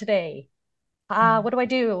can't walk today. What do I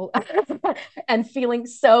do? And feeling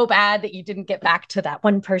so bad that you didn't get back to that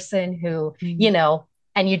one person who,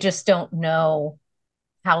 and you just don't know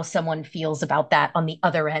how someone feels about that on the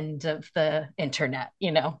other end of the internet,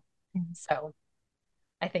 So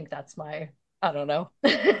I think that's I don't know.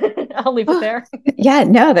 I'll leave it there. Yeah,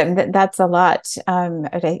 no, that's a lot.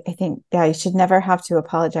 I think, you should never have to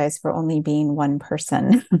apologize for only being one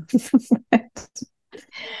person.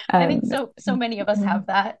 I think so many of us have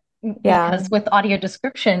that, because with audio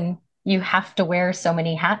description, you have to wear so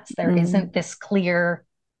many hats. There isn't this clear,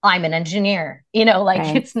 I'm an engineer,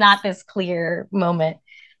 right. It's not this clear moment.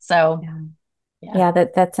 So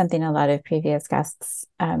that's something a lot of previous guests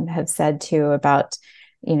have said too, about,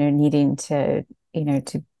 needing to,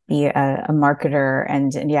 to be a marketer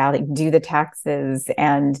and do the taxes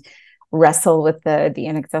and wrestle with the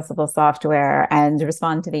inaccessible software and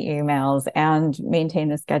respond to the emails and maintain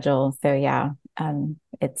the schedule. So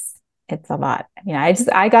it's a lot.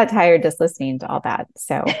 I got tired just listening to all that.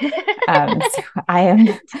 So, so I am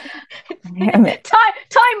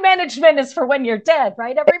time management is for when you're dead,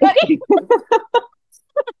 right, everybody?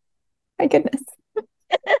 My goodness.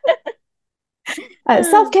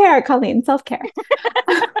 Self-care, Colleen, self-care.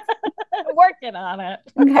 Working on it.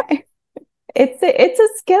 Okay. It's a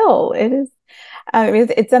skill. It is.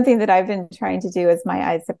 It's something that I've been trying to do as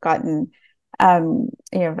my eyes have gotten,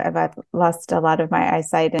 I've lost a lot of my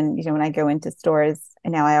eyesight. And, when I go into stores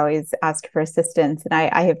now, I always ask for assistance. And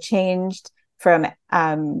I have changed from,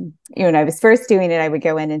 when I was first doing it, I would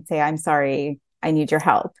go in and say, I'm sorry, I need your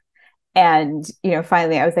help. And,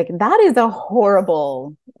 finally I was like, that is a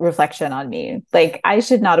horrible reflection on me. Like, I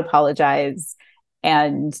should not apologize.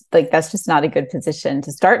 And that's just not a good position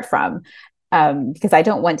to start from, because I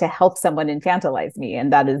don't want to help someone infantilize me.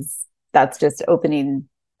 And that's just opening,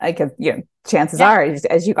 chances are,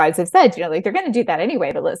 as you guys have said, they're going to do that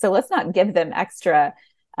anyway. So let's not give them extra,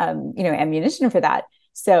 ammunition for that.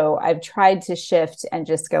 So I've tried to shift and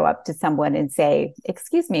just go up to someone and say,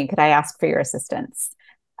 excuse me, could I ask for your assistance?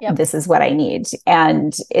 Yep. This is what I need.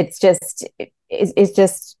 And it's just,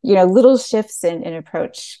 little shifts in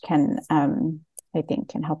approach can, I think,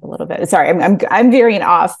 can help a little bit. Sorry, I'm veering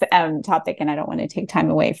off topic, and I don't want to take time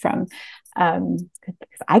away from,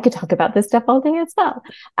 I could talk about this stuff all day as well.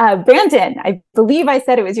 Brandon, I believe I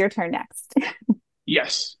said it was your turn next.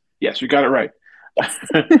 Yes, you got it right. Yes.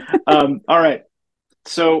 All right.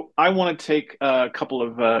 So I want to take a couple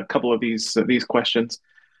of these questions.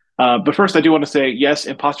 But first, I do want to say, yes,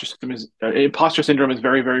 imposter syndrome is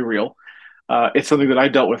very, very real. It's something that I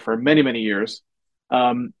dealt with for many, many years.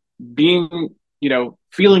 Feeling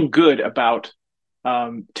good about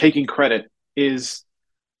taking credit is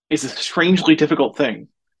a strangely difficult thing,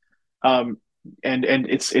 and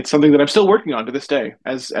it's something that I'm still working on to this day,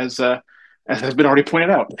 as has been already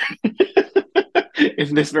pointed out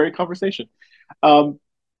in this very conversation.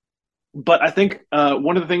 But I think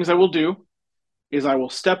one of the things I will do is I will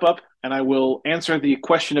step up and I will answer the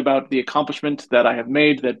question about the accomplishment that I have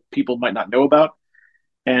made that people might not know about.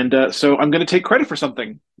 And so I'm going to take credit for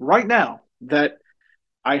something right now that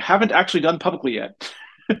I haven't actually done publicly yet.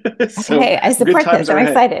 So Okay, I good support times this. are I'm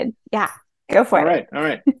ahead. excited. Yeah, go for All it. right, all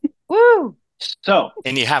right. Woo! So,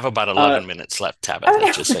 And you have about 11 minutes left, Tabitha,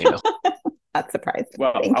 Oh, just so you know. Not surprised.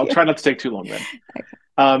 well, Thank I'll you. try not to take too long then.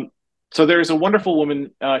 Okay. So there's a wonderful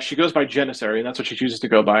woman. She goes by Janissary, and that's what she chooses to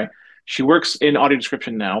go by. She works in audio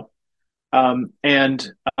description now.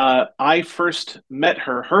 And I first met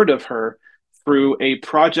her, heard of her, through a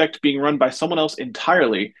project being run by someone else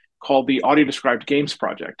entirely called the Audio Described Games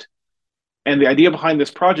Project. And the idea behind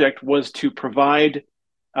this project was to provide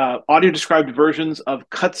audio described versions of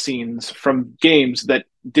cutscenes from games that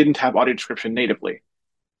didn't have audio description natively.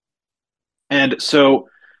 And so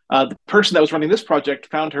the person that was running this project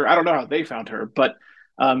found her. I don't know how they found her, but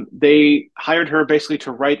they hired her basically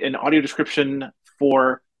to write an audio description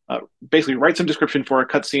for basically write some description for a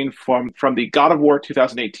cutscene from the God of War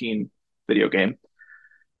 2018 video game,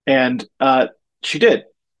 and she did,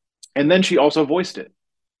 and then she also voiced it.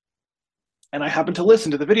 And I happened to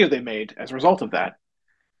listen to the video they made as a result of that.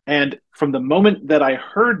 And from the moment that I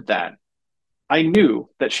heard that, I knew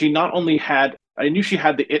that she not only had I knew she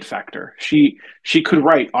had the it factor. She could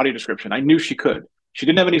write audio description. I knew she could. She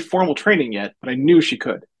didn't have any formal training yet, but I knew she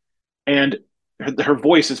could. And her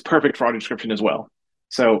voice is perfect for audio description as well.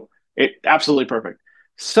 So it absolutely perfect.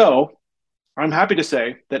 So I'm happy to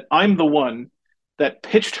say that I'm the one that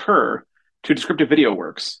pitched her to Descriptive Video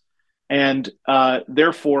Works, and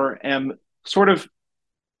therefore am sort of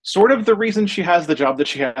the reason she has the job that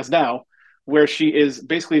she has now, where she is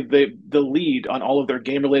basically the lead on all of their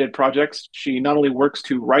game related projects. She not only works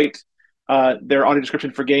to write their audio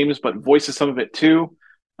description for games, but voices some of it too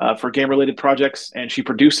for game related projects, and she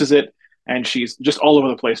produces it. And she's just all over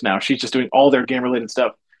the place now. She's just doing all their game related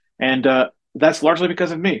stuff, and that's largely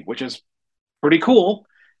because of me, which is pretty cool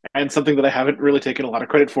and something that I haven't really taken a lot of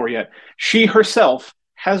credit for yet. She herself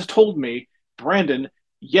has told me, Brandon,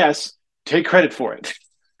 yes, take credit for it.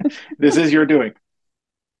 This is your doing.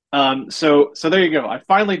 So there you go. I've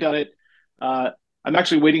finally done it. I'm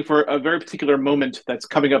actually waiting for a very particular moment that's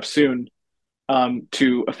coming up soon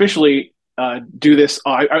to officially do this.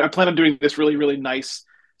 I plan on doing this really, really nice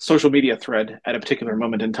social media thread at a particular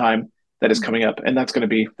moment in time that is coming up, and that's going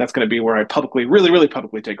to be where I publicly, really, really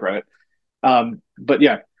publicly take credit. But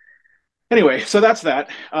yeah. Anyway, so that's that.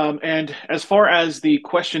 And as far as the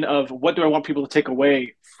question of what do I want people to take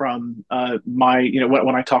away from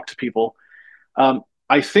when I talk to people,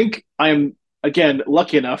 I think I am again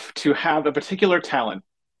lucky enough to have a particular talent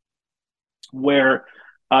where,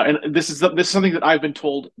 and this is something that I've been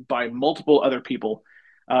told by multiple other people.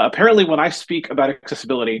 Apparently, when I speak about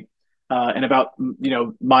accessibility and about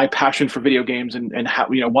my passion for video games and how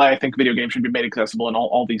why I think video games should be made accessible and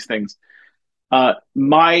all these things,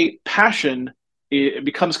 my passion it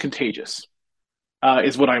becomes contagious,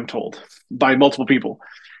 is what I'm told by multiple people,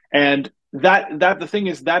 and that the thing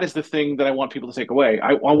is that is the thing that I want people to take away.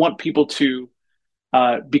 I want people to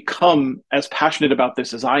become as passionate about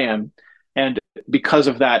this as I am, and because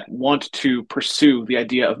of that, want to pursue the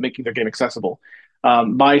idea of making their game accessible.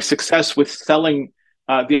 My success with selling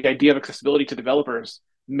the idea of accessibility to developers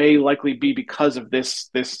may likely be because of this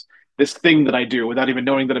thing that I do without even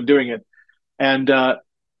knowing that I'm doing it. And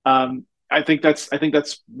I think that's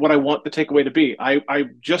what I want the takeaway to be.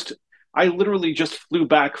 I literally just flew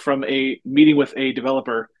back from a meeting with a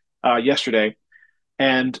developer yesterday,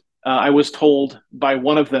 and I was told by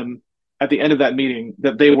one of them at the end of that meeting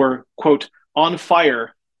that they were, quote, on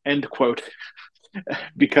fire, end quote,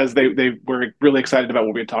 because they were really excited about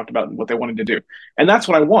what we had talked about and what they wanted to do. And that's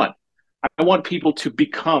what I want. I want people to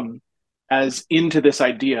become as into this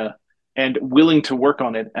idea and willing to work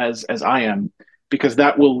on it as I am, because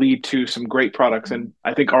that will lead to some great products, and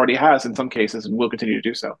I think already has in some cases and will continue to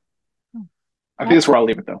do so. I think that's where I'll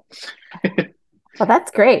leave it, though. Well,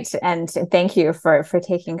 that's great, and thank you for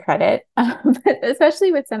taking credit,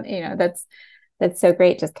 especially with some, that's so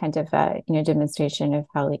great. Just kind of demonstration of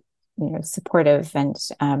how supportive and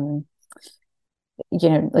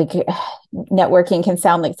networking can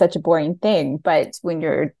sound like such a boring thing, but when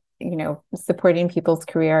you're supporting people's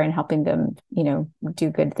career and helping them do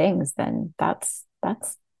good things, then that's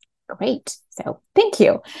great. So thank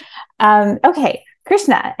you. Okay,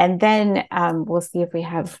 Krishna, and then we'll see if we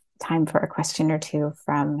have time for a question or two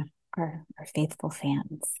from our faithful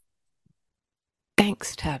fans.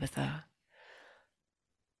 Thanks, Tabitha.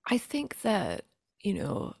 I think that,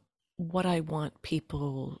 what I want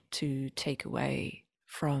people to take away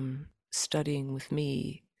from studying with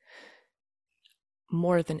me,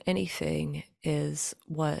 more than anything is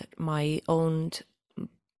what my own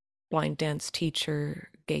blind dance teacher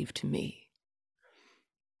gave to me,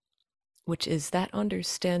 which is that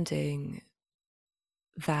understanding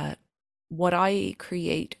that what I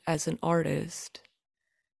create as an artist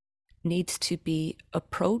needs to be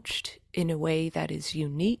approached in a way that is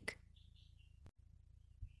unique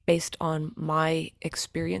based on my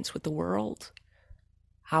experience with the world,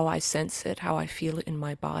 how I sense it, how I feel it in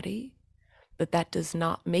my body, but that does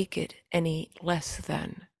not make it any less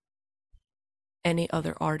than any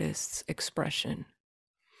other artist's expression.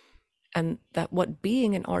 And that what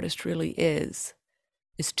being an artist really is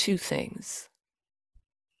two things.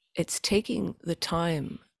 It's taking the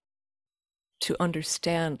time to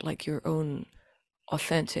understand like your own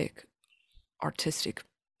authentic artistic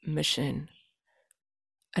mission.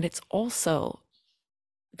 And it's also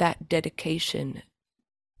that dedication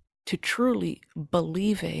to truly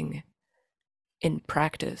believing in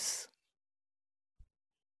practice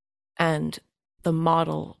and the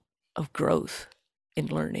model of growth in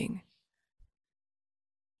learning.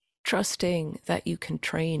 Trusting that you can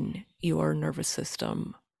train your nervous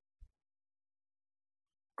system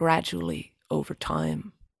gradually over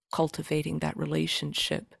time, cultivating that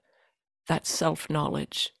relationship, that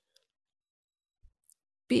self-knowledge.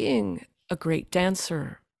 Being a great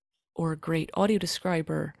dancer or a great audio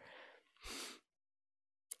describer,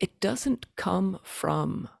 it doesn't come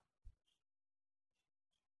from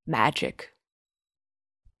magic.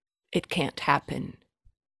 It can't happen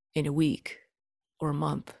in a week or a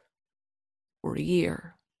month or a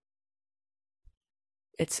year.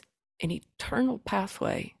 It's an eternal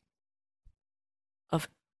pathway of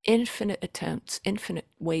infinite attempts, infinite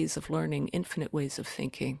ways of learning, infinite ways of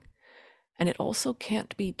thinking. And it also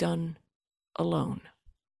can't be done alone.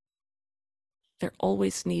 There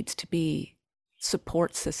always needs to be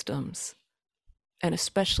support systems, and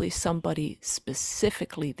especially somebody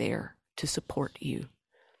specifically there to support you.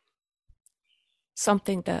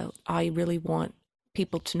 Something that I really want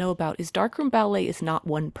people to know about is Darkroom Ballet is not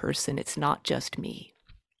one person. It's not just me.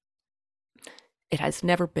 It has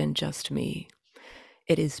never been just me.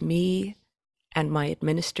 It is me and my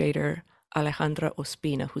administrator, Alejandra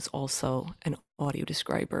Ospina, who's also an audio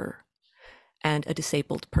describer and a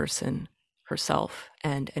disabled person herself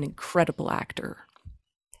and an incredible actor.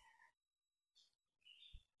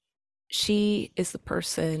 She is the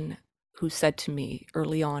person who said to me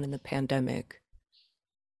early on in the pandemic,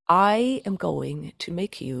 I am going to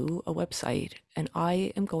make you a website and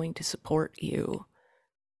I am going to support you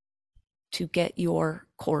to get your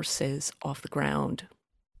courses off the ground.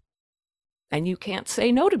 And you can't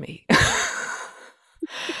say no to me.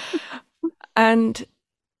 And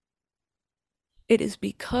it is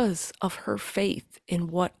because of her faith in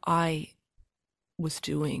what I was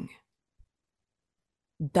doing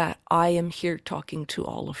that I am here talking to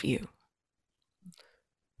all of you.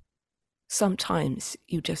 Sometimes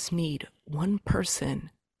you just need one person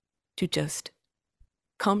to just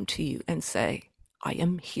come to you and say, I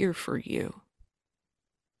am here for you.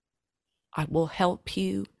 I will help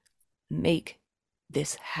you make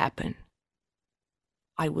this happen.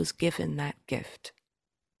 I was given that gift.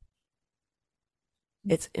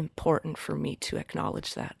 It's important for me to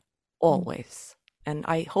acknowledge that always. And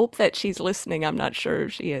I hope that she's listening. I'm not sure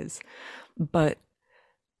if she is, but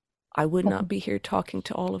I would not be here talking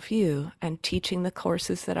to all of you and teaching the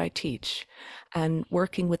courses that I teach and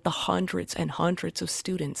working with the hundreds and hundreds of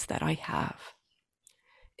students that I have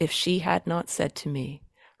if she had not said to me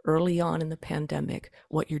early on in the pandemic,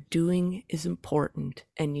 what you're doing is important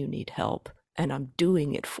and you need help. And I'm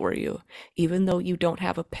doing it for you. Even though you don't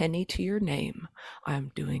have a penny to your name,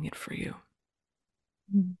 I'm doing it for you.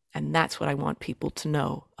 Mm-hmm. And that's what I want people to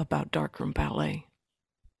know about Darkroom Ballet.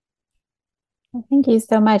 Well, thank you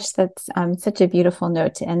so much. That's such a beautiful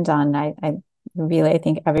note to end on. I really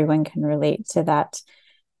think everyone can relate to that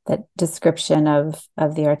description of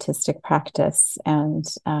the artistic practice and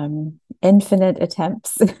infinite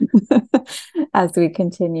attempts as we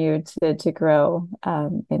continue to grow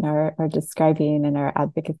in our describing and our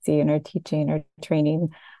advocacy and our teaching, our training,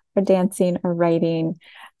 our dancing, our writing,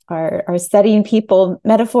 our setting people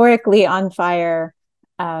metaphorically on fire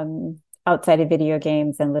outside of video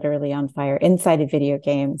games and literally on fire inside of video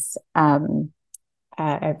games.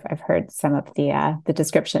 I've heard some of the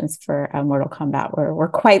descriptions for Mortal Kombat were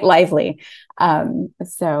quite lively.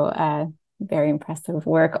 So very impressive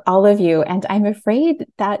work, all of you. And I'm afraid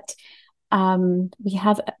that We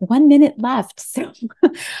have 1 minute left, so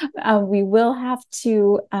we will have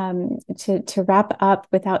to wrap up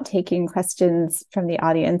without taking questions from the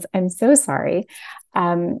audience. I'm so sorry.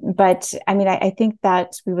 But I mean, I think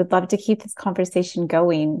that we would love to keep this conversation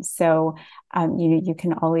going. So, you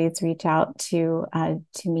can always reach out to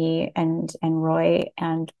me and Roy,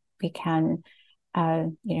 and we can,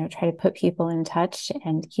 try to put people in touch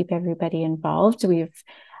and keep everybody involved. We're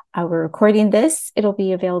recording this. It'll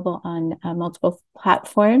be available on multiple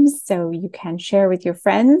platforms, so you can share with your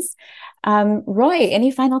friends. Roy,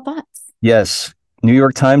 any final thoughts? Yes. New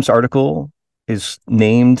York Times article is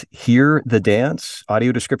named Hear the Dance.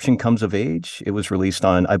 Audio description comes of age. It was released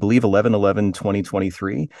on, I believe,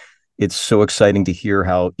 11/11/2023. It's so exciting to hear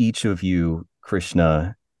how each of you,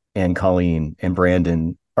 Krishna and Colleen and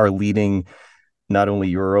Brandon, are leading not only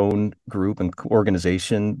your own group and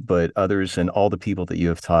organization, but others and all the people that you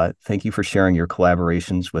have taught. Thank you for sharing your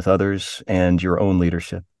collaborations with others and your own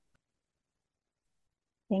leadership.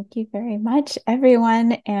 Thank you very much,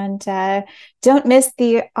 everyone. And don't miss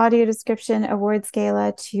the Audio Description Awards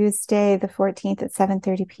Gala, Tuesday, the 14th at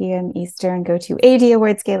 7:30 p.m. Eastern. Go to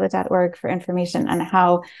adawardsgala.org for information on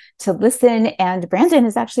how to listen. And Brandon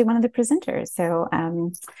is actually one of the presenters. So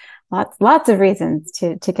lots of reasons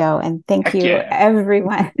to go. And thank you,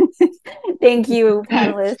 everyone. Thank you,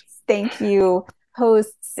 panelists. Thank you,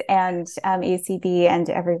 hosts and ACB and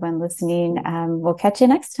everyone listening. We'll catch you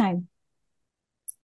next time.